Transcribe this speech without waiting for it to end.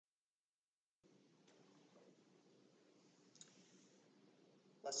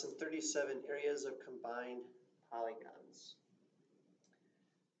Lesson 37, areas of combined polygons.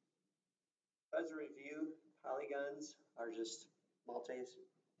 As a review, polygons are just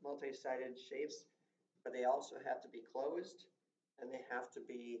multi-sided shapes, but they also have to be closed and they have to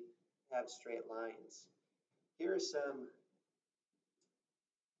have straight lines. Here are some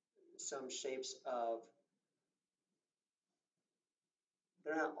shapes of,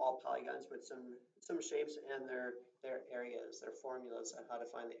 they're not all polygons, but some shapes and their areas, their formulas on how to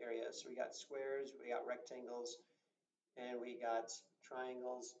find the area. So we got squares, we got rectangles, and we got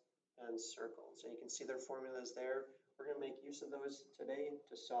triangles and circles. And you can see their formulas there. We're going to make use of those today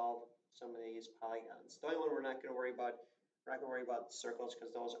to solve some of these polygons. The only one we're not going to worry about circles, because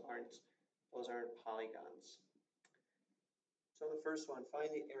those aren't polygons. So the first one,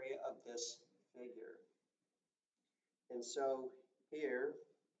 find the area of this figure. And so here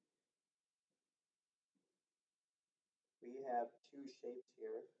we have two shapes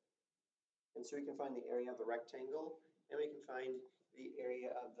here. And so we can find the area of the rectangle, and we can find the area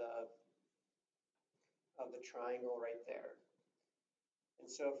of the triangle right there. And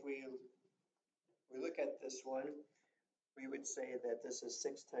so if we look at this one, we would say that this is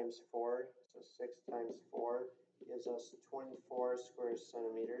 6 times 4. So 6 times 4 gives us 24 square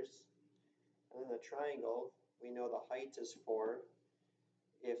centimeters. And then the triangle, we know the height is 4.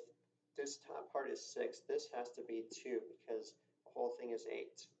 If this top part is 6, this has to be 2 because the whole thing is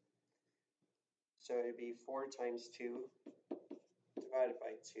 8. So it'd be 4 times 2 divided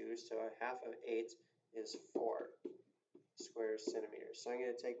by 2. So a half of 8 is 4 square centimeters. So I'm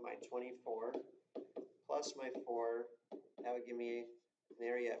going to take my 24 plus my 4. That would give me an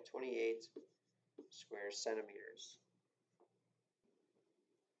area of 28 square centimeters.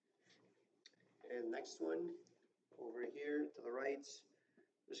 And next one, over here to the right,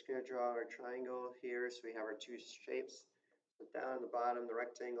 I'm just going to draw our triangle here. So we have our two shapes. So down at the bottom, the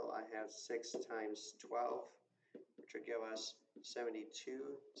rectangle, I have 6 times 12, which will give us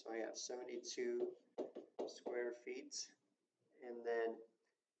 72. So I have 72 square feet. And then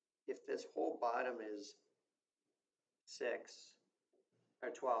if this whole bottom is 6 or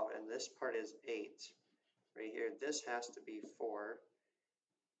 12 and this part is 8, right here, this has to be 4.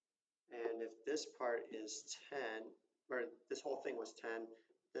 And if this part is 10, or this whole thing was 10,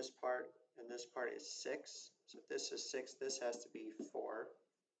 this part and this part is 6. So if this is 6, this has to be 4.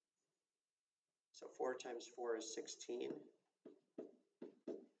 So 4 times 4 is 16.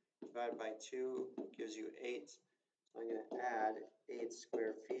 Divided by 2 gives you 8. So I'm going to add 8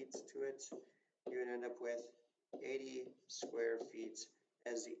 square feet to it. You would end up with 80 square feet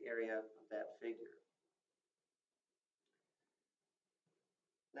as the area of that figure.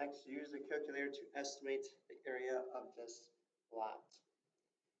 Next, use the calculator to estimate the area of this lot.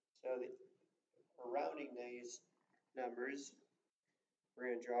 So we're rounding these numbers. We're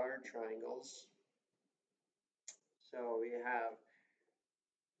going to draw our triangles. So we have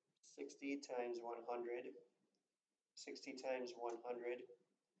 60 times 100. 60 times 100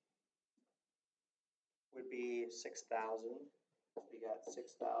 would be 6,000. We got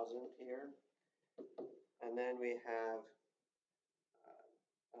 6,000 here. And then we have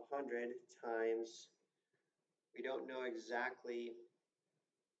 100 times, we don't know exactly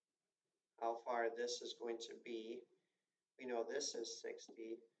how far this is going to be. We know this is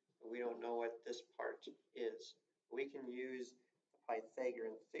 60, but we don't know what this part is. We can use the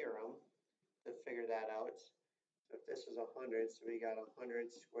Pythagorean theorem to figure that out. So if this is 100, so we got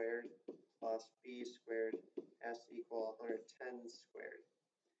 100 squared plus b squared has to equal 110 squared.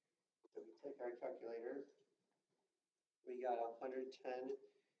 So we take our calculator, we got 110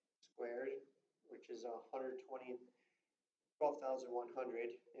 squared, which is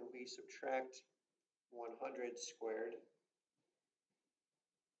 12,100, and we subtract 100 squared.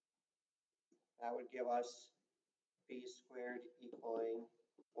 That would give us b squared equaling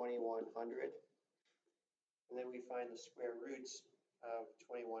 2,100. And then we find the square roots of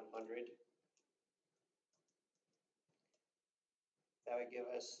 2,100. That would give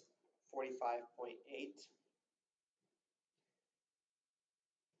us 45.8.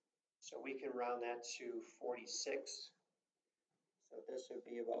 So we can round that to 46. So this would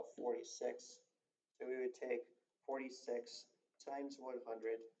be about 46. So we would take 46 times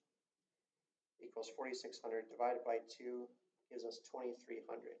 100 equals 4,600 divided by 2 gives us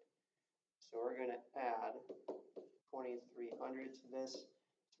 2,300. So we're going to add 2,300 to this.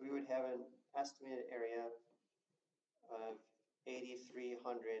 So we would have an estimated area of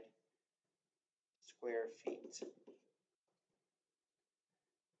 8,300 square feet.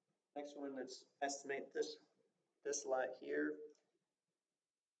 Next one, let's estimate this lot here.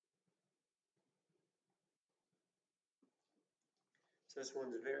 So this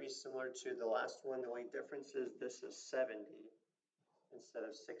one's very similar to the last one. The only difference is this is 70 instead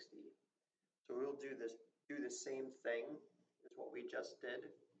of 60. So we'll do the same thing as what we just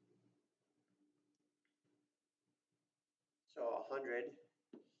did. So 100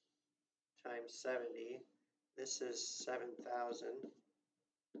 times 70, this is 7,000,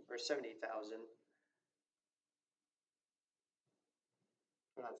 or 70,000.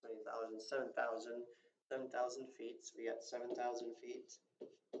 Not 70,000, 7,000 feet. So we got 7,000 feet,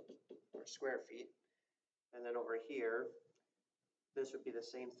 or square feet. And then over here, this would be the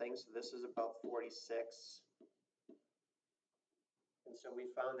same thing. So this is about 46. And so we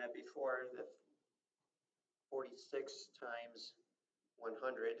found that before, that 46 times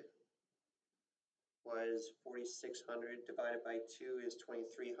 100 was 4,600 divided by 2 is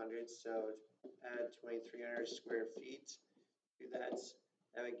 2,300. So add 2,300 square feet to that.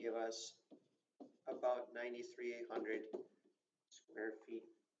 That would give us about 9,300 square feet.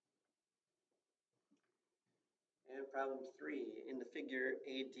 And problem 3, in the figure,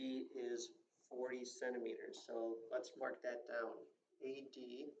 AD is 40 centimeters. So let's mark that down. AD,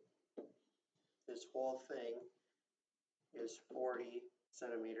 this whole thing, is 40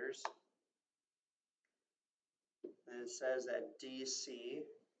 centimeters. And it says that DC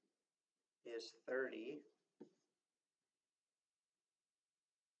is 30.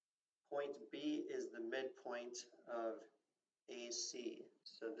 Point B is the midpoint of AC.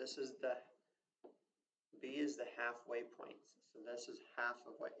 So this is B is the halfway point. So this is half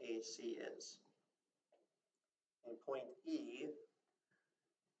of what AC is. And point E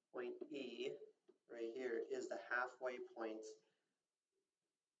right here is the halfway point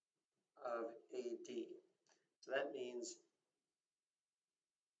of AD. So that means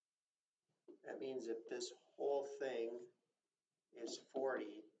if this whole thing is 40,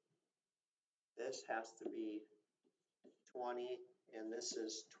 this has to be 20, and this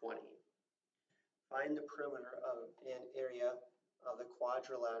is 20. Find the perimeter of an area of the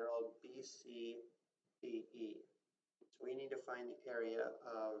quadrilateral BCDE. So we need to find the area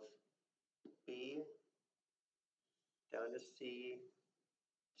of B down to C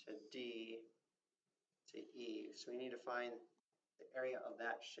to D to E. So we need to find the area of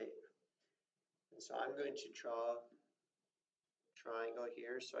that shape. And so I'm going to draw a triangle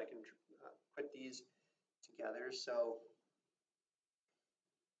here so I can put these together. So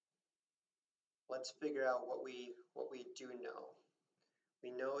let's figure out what we do know.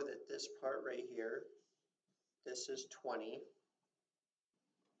 We know that this part right here, this is 20.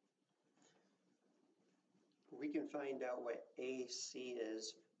 We can find out what AC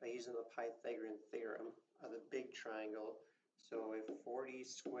is by using the Pythagorean theorem of the big triangle. So if 40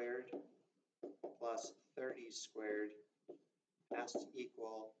 squared plus 30 squared has to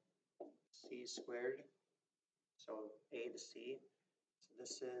equal C squared, so A to C. So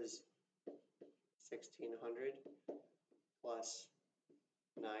this is 1600 plus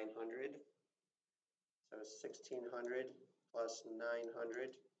 900. So 1600 plus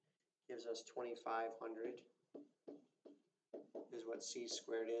 900 gives us 2500 is what C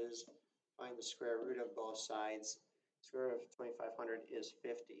squared is. Find the square root of both sides. Square root of 2500 is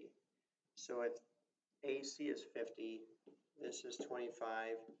 50. So if AC is 50, this is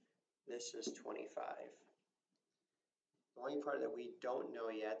 25, this is 25. The only part that we don't know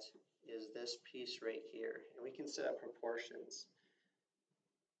yet is this piece right here. And we can set up proportions.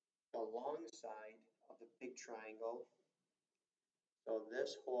 The long side of the big triangle, so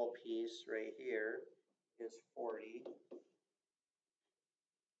this whole piece right here is 40.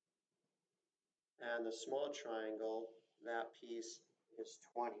 And the small triangle, that piece is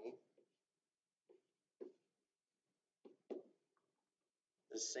 20.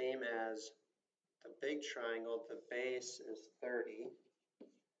 The same as the big triangle, the base is 30.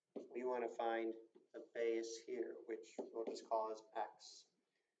 We want to find the base here, which we'll just call as x.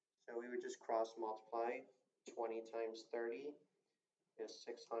 So we would just cross multiply. 20 times 30 is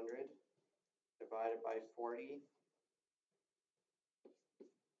 600 divided by 40.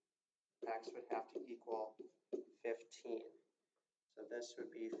 X would have to equal 15. So this would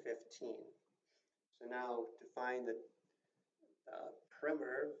be 15. So now to find the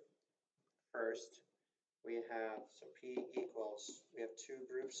perimeter first, we have, so P equals, we have two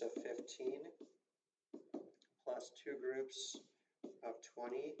groups of 15 plus two groups of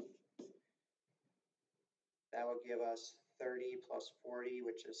 20. That would give us 30 plus 40,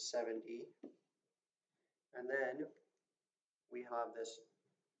 which is 70. And then we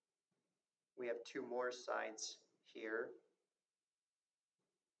have two more sides here.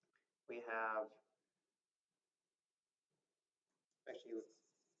 We have, actually,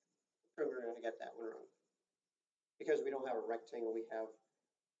 we're going to get that one wrong. because we don't have a rectangle, we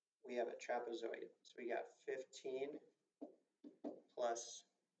have a trapezoid. So we got 15 plus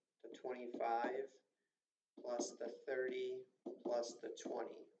the 25 plus the 30 plus the 20.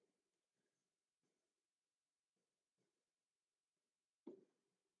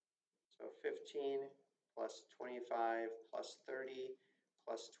 So 15 plus 25 plus 30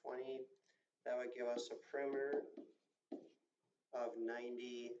 plus 20, that would give us a perimeter of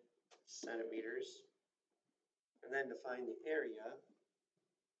 90 centimeters. And then to find the area,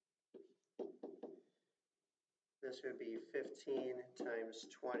 this would be 15 times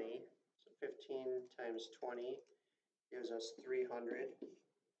 20. So 15 times 20 gives us 300.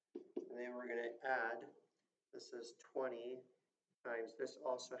 And then we're going to add, this is 20 times, this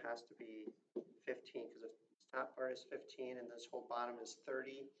also has to be 15 because the top part is 15 and this whole bottom is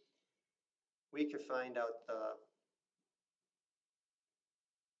 30. We could find out the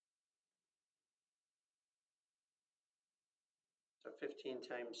so 15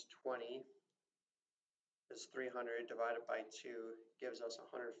 times 20 is 300 divided by 2 gives us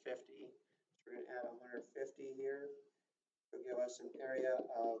 150. So we're going to add 150 here. It'll give us an area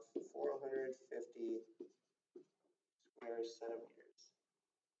of 450 square centimeters.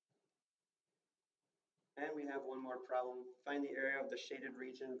 And we have one more problem. Find the area of the shaded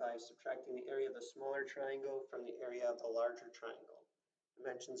region by subtracting the area of the smaller triangle from the area of the larger triangle.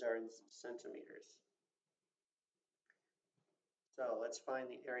 Dimensions are in centimeters. So let's find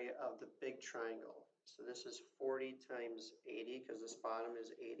the area of the big triangle. So this is 40 times 80 because this bottom is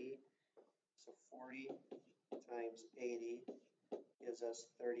 80. So 40 times 80 gives us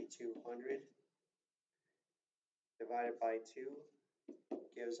 3,200. Divided by 2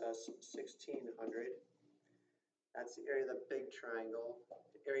 gives us 1,600. That's the area of the big triangle.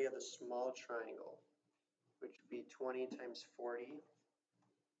 The area of the small triangle, which would be 20 times 40,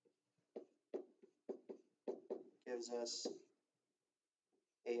 gives us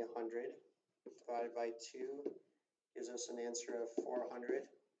 800. Divided by 2 gives us an answer of 400.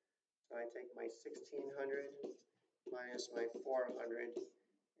 So I take my 1,600 minus my 400,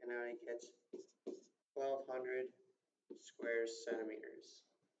 and I get 1,200 square centimeters.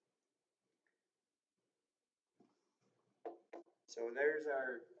 So there's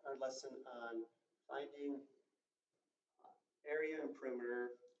our lesson on finding area and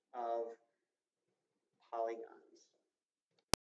perimeter of polygons.